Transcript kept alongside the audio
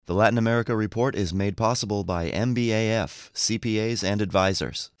The Latin America Report is made possible by MBAF, CPAs and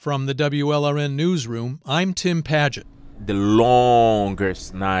advisors. From the WLRN Newsroom, I'm Tim Padgett. The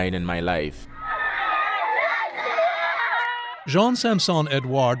longest night in my life. Jean Samson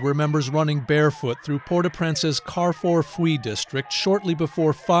Edouard remembers running barefoot through Port-au-Prince's Carrefour-Feuilles district shortly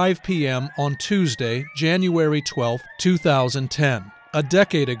before 5 p.m. on Tuesday, January 12, 2010. A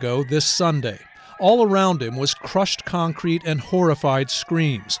decade ago this Sunday. All around him was crushed concrete and horrified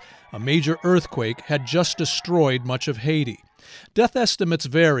screams. A major earthquake had just destroyed much of Haiti. Death estimates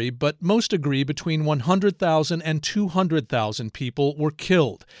vary, but most agree between 100,000 and 200,000 people were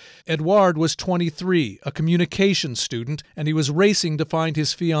killed. Edouard was 23, a communications student, and he was racing to find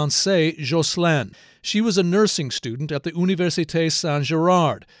his fiancée, Jocelyne. She was a nursing student at the Université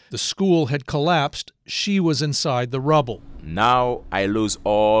Saint-Gérard. The school had collapsed. She was inside the rubble. Now I lose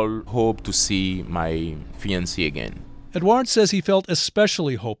all hope to see my fiancée again. Edouard says he felt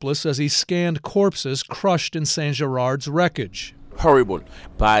especially hopeless as he scanned corpses crushed in Saint-Gérard's wreckage. Horrible.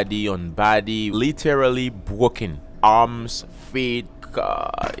 Body on body, literally broken. Arms, feet,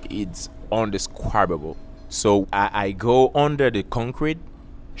 it's undescribable. So I go under the concrete.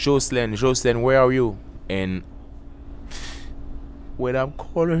 Jocelyne, where are you? And when I'm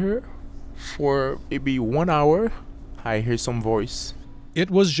calling her for maybe 1 hour, I hear some voice. It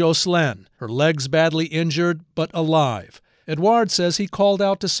was Jocelyne, her legs badly injured, but alive. Edouard says he called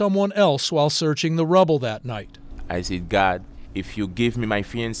out to someone else while searching the rubble that night. I said, God, if you give me my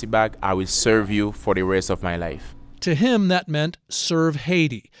fiancée back, I will serve you for the rest of my life. To him, that meant serve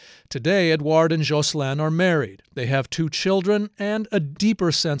Haiti. Today, Edouard and Jocelyne are married. They have 2 children and a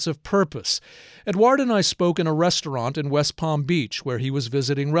deeper sense of purpose. Edouard and I spoke in a restaurant in West Palm Beach where he was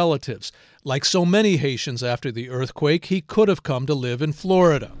visiting relatives. Like so many Haitians after the earthquake, he could have come to live in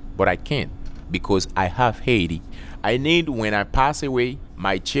Florida. But I can't because I have Haiti. I need, when I pass away,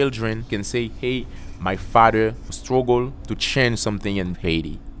 my children can say, hey, my father struggled to change something in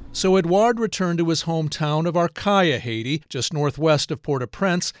Haiti. So Edouard returned to his hometown of Arcaia, Haiti, just northwest of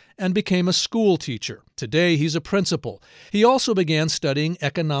Port-au-Prince, and became a school teacher. Today, he's a principal. He also began studying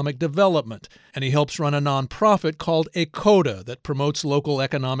economic development, and he helps run a nonprofit called ECODA that promotes local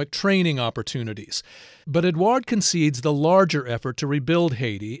economic training opportunities. But Edouard concedes the larger effort to rebuild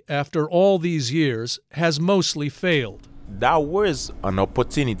Haiti, after all these years, has mostly failed. That was an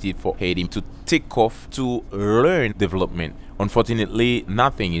opportunity for Haiti to take off, to learn development. Unfortunately,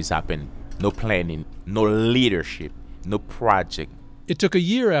 nothing is happening. No planning, no leadership, no project. It took a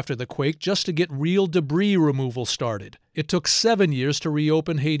year after the quake just to get real debris removal started. It took 7 years to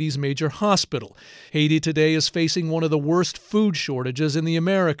reopen Haiti's major hospital. Haiti today is facing one of the worst food shortages in the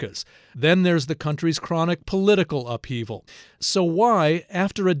Americas. Then there's the country's chronic political upheaval. So why,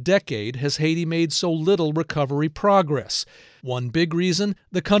 after a decade, has Haiti made so little recovery progress? One big reason,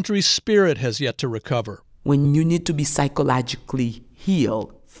 the country's spirit has yet to recover. When you need to be psychologically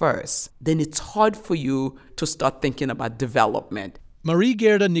healed first, then it's hard for you to start thinking about development.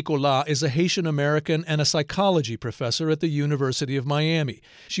 Marie-Gerda Nicolas is a Haitian-American and a psychology professor at the University of Miami.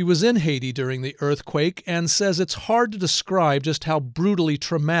 She was in Haiti during the earthquake and says it's hard to describe just how brutally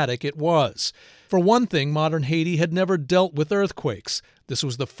traumatic it was. For one thing, modern Haiti had never dealt with earthquakes. This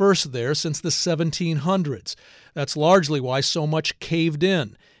was the first there since the 1700s. That's largely why so much caved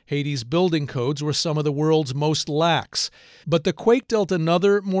in. Haiti's building codes were some of the world's most lax. But the quake dealt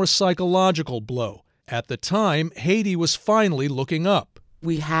another, more psychological blow. At the time, Haiti was finally looking up.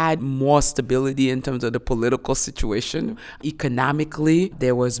 We had more stability in terms of the political situation. Economically,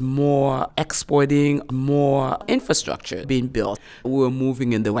 there was more exporting, more infrastructure being built. We were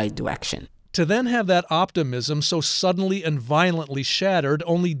moving in the right direction. To then have that optimism so suddenly and violently shattered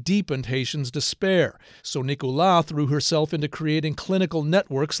only deepened Haitians' despair. So Nicolas threw herself into creating clinical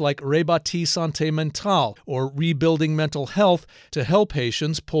networks like Rebâti Santé Mentale, or Rebuilding Mental Health, to help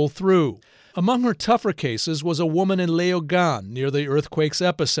Haitians pull through. Among her tougher cases was a woman in Léogâne, near the earthquake's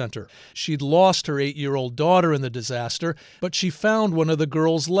epicenter. She'd lost her 8-year-old daughter in the disaster, but she found one of the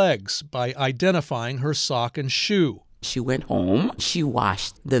girl's legs by identifying her sock and shoe. She went home, she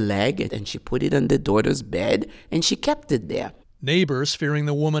washed the leg, and she put it on the daughter's bed, and she kept it there. Neighbors, fearing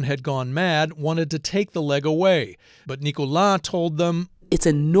the woman had gone mad, wanted to take the leg away. But Nicolas told them, it's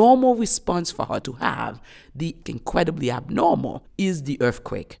a normal response for her to have. The incredibly abnormal is the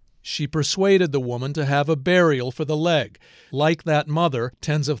earthquake. She persuaded the woman to have a burial for the leg. Like that mother,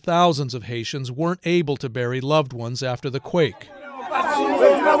 tens of thousands of Haitians weren't able to bury loved ones after the quake.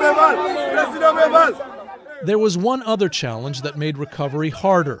 There was one other challenge that made recovery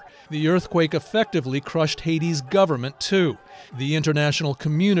harder. The earthquake effectively crushed Haiti's government, too. The international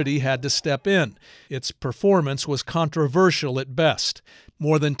community had to step in. Its performance was controversial at best.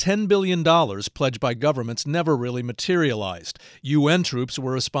 More than $10 billion pledged by governments never really materialized. UN troops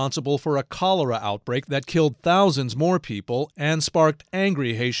were responsible for a cholera outbreak that killed thousands more people and sparked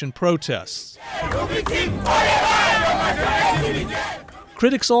angry Haitian protests.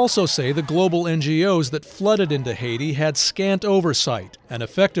 Critics also say the global NGOs that flooded into Haiti had scant oversight and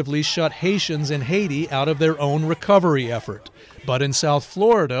effectively shut Haitians in Haiti out of their own recovery effort. But in South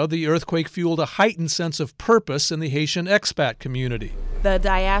Florida, the earthquake fueled a heightened sense of purpose in the Haitian expat community. The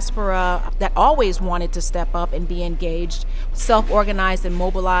diaspora that always wanted to step up and be engaged, self-organized and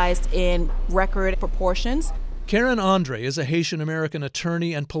mobilized in record proportions. Karen Andre is a Haitian-American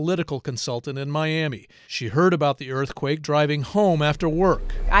attorney and political consultant in Miami. She heard about the earthquake driving home after work.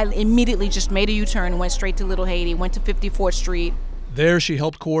 I immediately just made a U-turn and went straight to Little Haiti, went to 54th Street. There she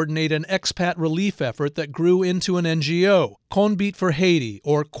helped coordinate an expat relief effort that grew into an NGO, Conbit for Haiti,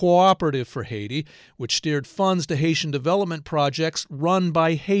 or Cooperative for Haiti, which steered funds to Haitian development projects run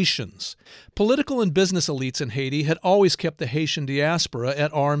by Haitians. Political and business elites in Haiti had always kept the Haitian diaspora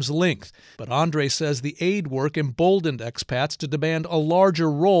at arm's length, but Andre says the aid work emboldened expats to demand a larger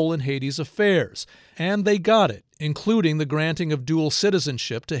role in Haiti's affairs. And they got it, including the granting of dual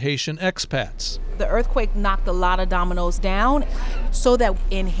citizenship to Haitian expats. The earthquake knocked a lot of dominoes down so that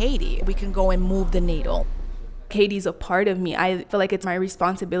in Haiti we can go and move the needle. Haiti's a part of me. I feel like it's my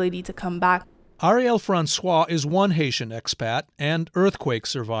responsibility to come back. Ariel Francois is one Haitian expat and earthquake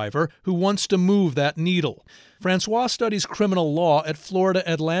survivor who wants to move that needle. Francois studies criminal law at Florida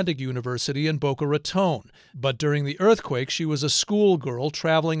Atlantic University in Boca Raton. But during the earthquake, she was a schoolgirl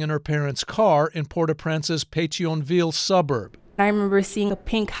traveling in her parents' car in Port-au-Prince's Pétionville suburb. I remember seeing a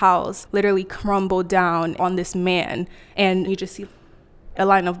pink house literally crumble down on this man, and you just see a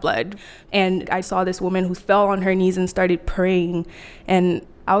line of blood. And I saw this woman who fell on her knees and started praying. And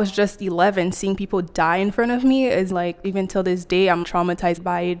I was just 11. Seeing people die in front of me is like, even till this day, I'm traumatized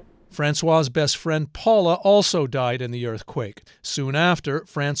by it. Francois' best friend Paula also died in the earthquake. Soon after,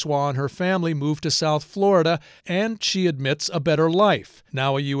 Francois and her family moved to South Florida, and she admits a better life.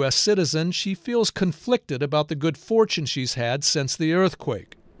 Now a U.S. citizen, she feels conflicted about the good fortune she's had since the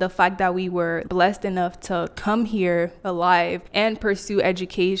earthquake. The fact that we were blessed enough to come here alive and pursue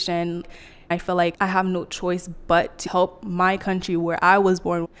education, I feel like I have no choice but to help my country where I was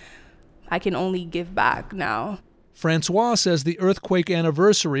born. I can only give back now. Francois says the earthquake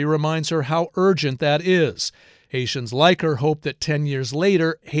anniversary reminds her how urgent that is. Haitians like her hope that 10 years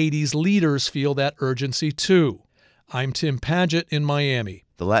later, Haiti's leaders feel that urgency too. I'm Tim Padgett in Miami.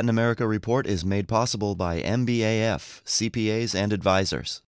 The Latin America Report is made possible by MBAF, CPAs and advisors.